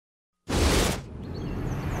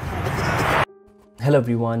Hello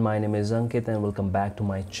everyone, my name is Ankit and welcome back to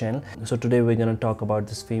my channel. So today we're going to talk about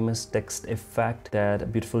this famous text effect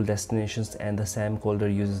that Beautiful Destinations and the Sam Kolder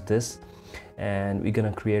uses this, and we're going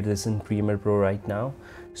to create this in Premiere Pro right now.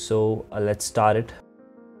 So let's start it.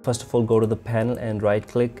 First of all, go to the panel and right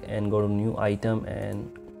click and go to new item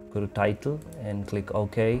and go to title and click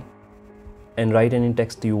OK and write any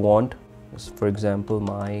text you want. For example,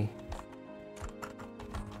 my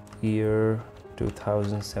year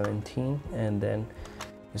 2017, and then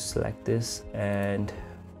you select this and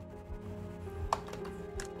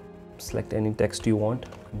select any text you want.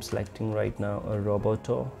 I'm selecting right now a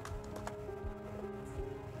roboto,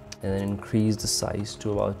 and then increase the size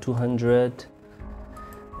to about 200,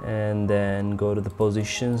 and then go to the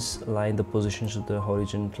positions, align the positions to the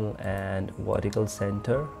horizontal and vertical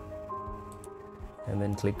center, and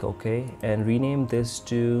then click OK and rename this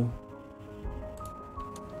to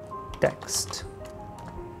text,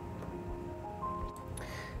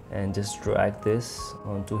 and just drag this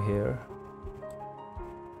onto here,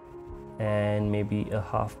 and maybe a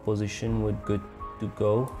half position would good to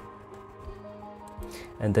go.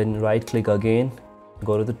 And then right click again,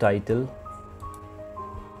 go to the title,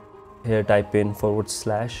 here type in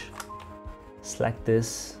 /, select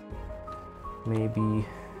this, maybe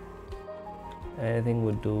anything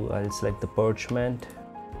would do. I'll select the parchment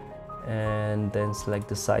and then select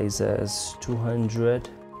the size as 200,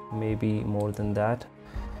 maybe more than that,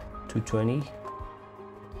 220,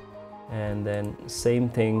 and then same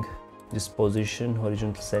thing, just position,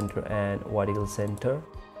 horizontal center and vertical center.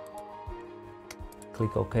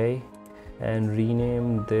 Click OK and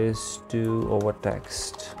rename this to over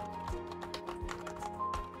text.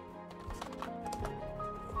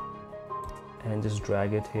 And just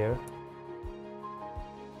drag it here.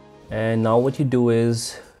 And now what you do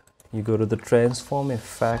is you go to the transform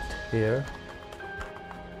effect here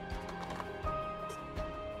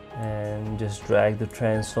and just drag the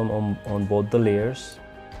transform on both the layers.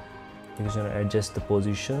 You're going to adjust the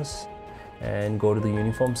positions and go to the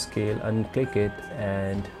uniform scale, unclick it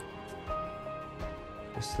and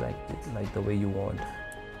just select it like the way you want.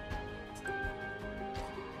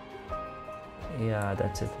 Yeah,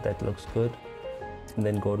 that's it, that looks good. And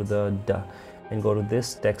then go to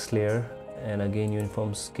this text layer and again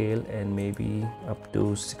uniform scale and maybe up to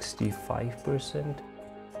 65%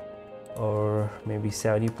 or maybe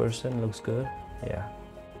 70% looks good. Yeah,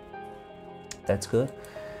 that's good.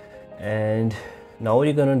 And now what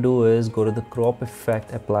you're gonna do is go to the crop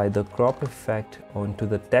effect, apply the crop effect onto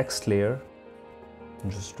the text layer,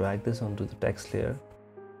 and just drag this onto the text layer,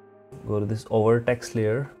 go to this over text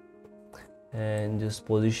layer and just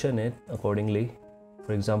position it accordingly.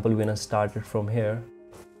 For example, we're gonna start it from here,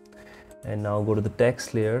 and now go to the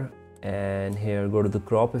text layer and here go to the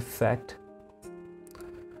crop effect.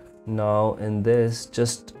 Now in this,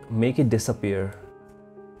 just make it disappear,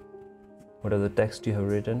 whatever the text you have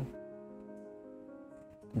written,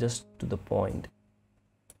 just to the point.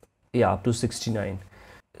 Yeah, up to 69.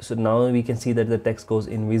 So now we can see that the text goes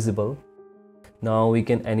invisible. Now we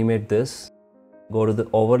can animate this. Go to the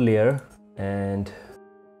over layer and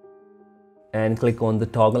click on the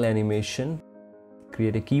toggle animation,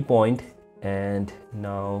 create a key point, and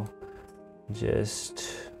now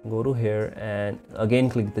just go to here and again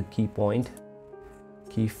click the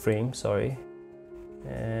keyframe, sorry,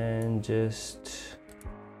 and just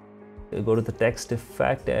go to the text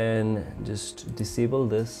effect and just disable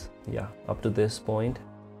this. Yeah, up to this point.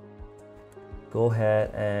 Go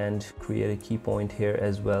ahead and create a key point here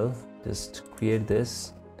as well. Just create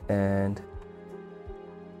this and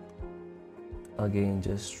again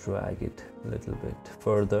just drag it a little bit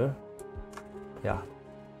further. Yeah,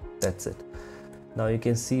 that's it. Now you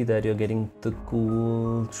can see that you're getting the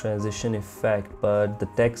cool transition effect, but the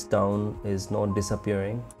text down is not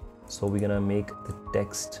disappearing. So we're gonna make the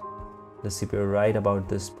text disappear right about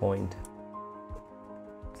this point.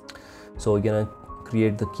 So we're gonna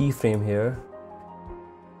create the keyframe here.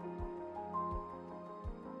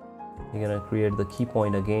 We're gonna create the key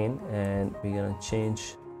point again and we're gonna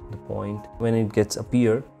change the point when it gets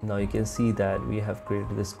appear. Now you can see that we have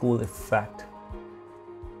created this cool effect.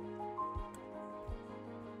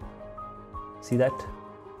 See that?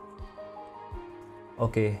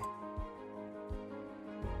 Okay.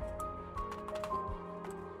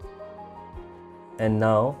 And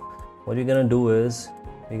now what you're gonna do is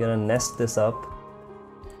we're gonna nest this up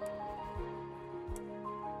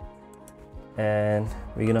and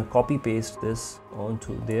we're gonna copy paste this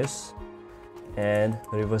onto this and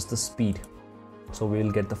reverse the speed, so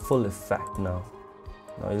we'll get the full effect. Now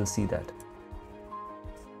you'll see that.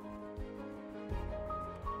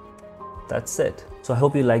 that's it. So I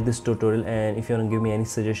hope you like this tutorial, and if you want to give me any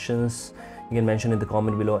suggestions, you can mention in the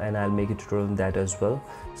comment below and I'll make a tutorial on that as well.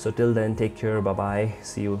 So till then, take care, bye bye,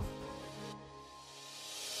 see you.